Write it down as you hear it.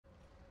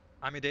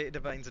I made 80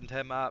 divines in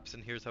 10 maps,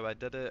 and here's how I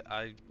did it.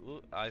 I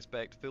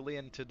spec'd fully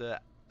into the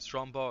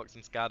Strongbox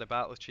and Scarab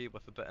Atlas tree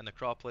with a bit of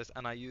Necropolis,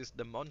 and I used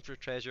the Monstrous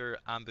Treasure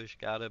Ambush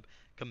Scarab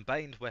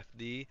combined with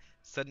the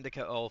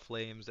Syndicate All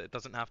Flames. It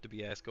doesn't have to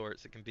be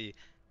Escorts, it can be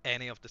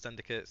any of the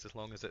Syndicates as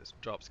long as it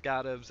drops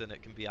Scarabs, and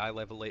it can be eye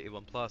level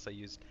 81 plus. I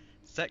used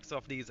 6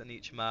 of these in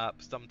each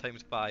map,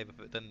 sometimes 5 if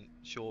it didn't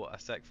show a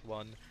 6th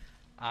one,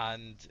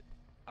 and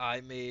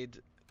I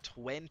made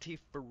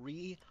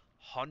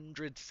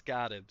 2,300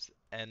 Scarabs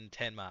in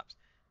 10 maps.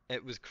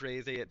 It was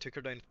crazy. It took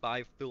around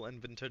 5 full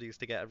inventories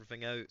to get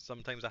everything out.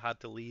 Sometimes I had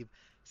to leave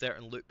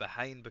certain loot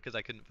behind because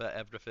I couldn't fit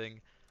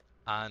everything.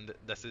 And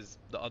this is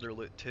the other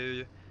loot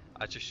too.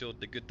 I just showed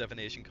the good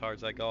divination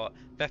cards I got.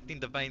 15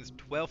 divines,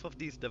 12 of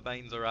these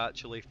divines are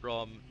actually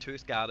from 2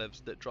 scarabs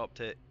that dropped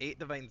to 8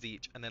 divines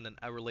each and then an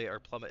hour later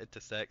plummeted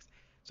to 6.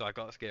 So I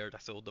got scared, I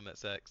sold them at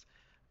 6.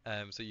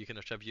 So you can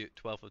attribute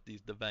 12 of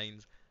these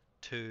divines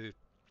to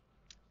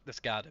the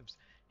scarabs.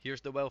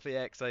 Here's the wealthy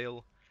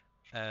exile.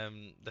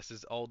 This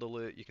is all the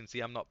loot. You can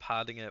see I'm not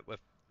padding it with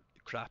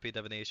crappy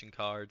divination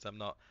cards. I'm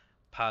not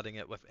padding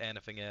it with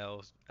anything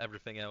else.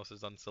 Everything else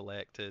is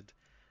unselected.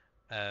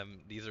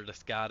 These are the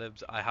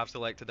scarabs. I have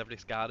selected every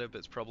scarab.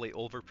 It's probably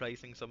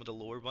overpricing some of the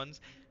lower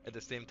ones. At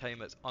the same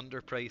time, it's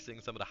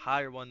underpricing some of the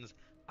higher ones.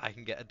 I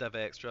can get a div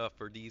extra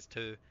for these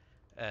two,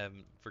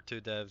 for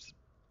 2 divs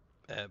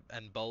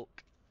in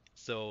bulk.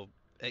 So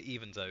it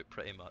evens out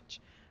pretty much.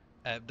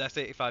 This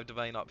 85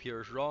 divine up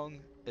here is wrong.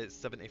 It's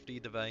 73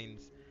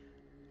 divines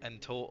in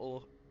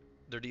total.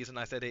 The reason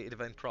I said 80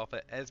 divine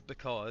profit is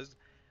because,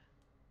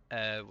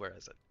 where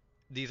is it?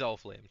 These all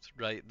flames,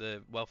 right?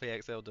 The wealthy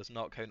exile does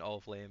not count all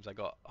flames. I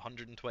got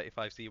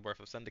 125c worth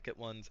of syndicate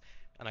ones,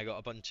 and I got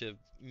a bunch of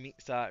meat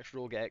sacks,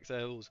 rogue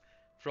exiles,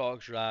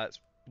 frogs, rats,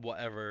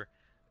 whatever.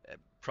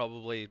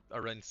 Probably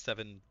around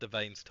 7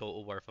 divines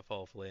total worth of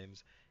all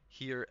flames.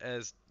 Here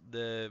is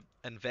the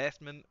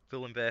investment,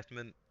 full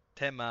investment,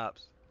 10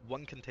 maps,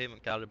 1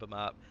 containment Garib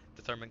map,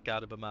 determined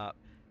Garib map,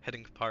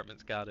 hidden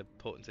compartments Garib,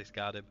 potency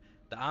Garib,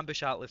 the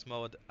ambush atlas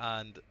mod,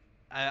 and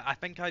I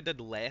think I did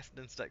less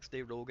than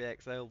 60 rogue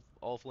exile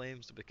all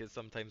flames because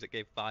sometimes it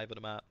gave 5 on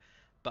the map,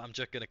 but I'm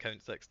just going to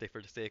count 60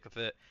 for the sake of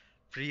it.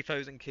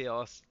 3,000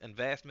 chaos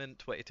investment,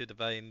 22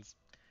 divines,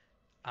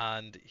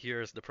 and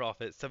here's the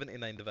profit: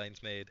 79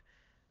 divines made,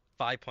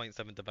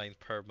 5.7 divines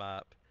per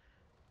map,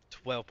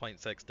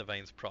 12.6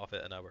 divines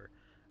profit an hour.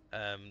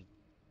 Um,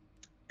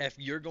 if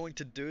you're going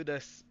to do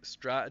this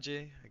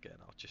strategy, again,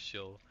 I'll just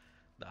show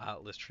the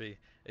Atlas tree.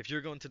 If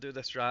you're going to do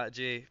this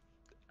strategy,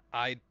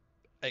 I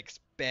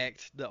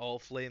expect the All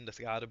Flame, the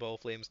Scarab All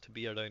Flames, to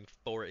be around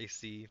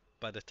 40c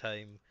by the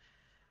time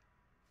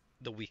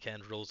the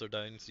weekend rolls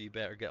around, so you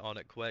better get on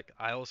it quick.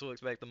 I also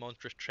expect the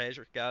Monstrous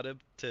Treasure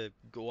Scarab to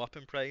go up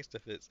in price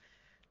if it's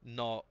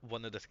not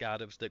one of the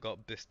Scarabs that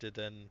got boosted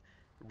in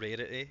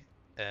rarity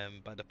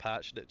by the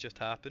patch that just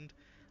happened.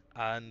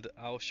 And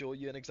I'll show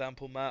you an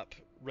example map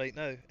right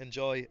now.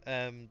 Enjoy.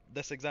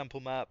 This example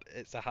map,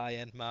 it's a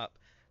high-end map.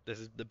 This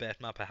is the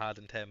best map I had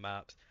in 10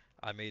 maps.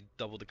 I made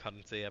double the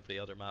currency every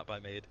other map I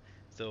made.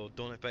 So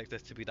don't expect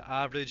this to be the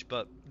average,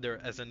 but there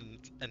is an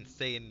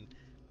insane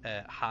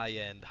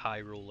high-end,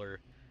 high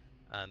roller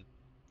and,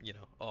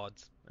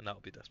 odds, and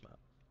that'll be this map.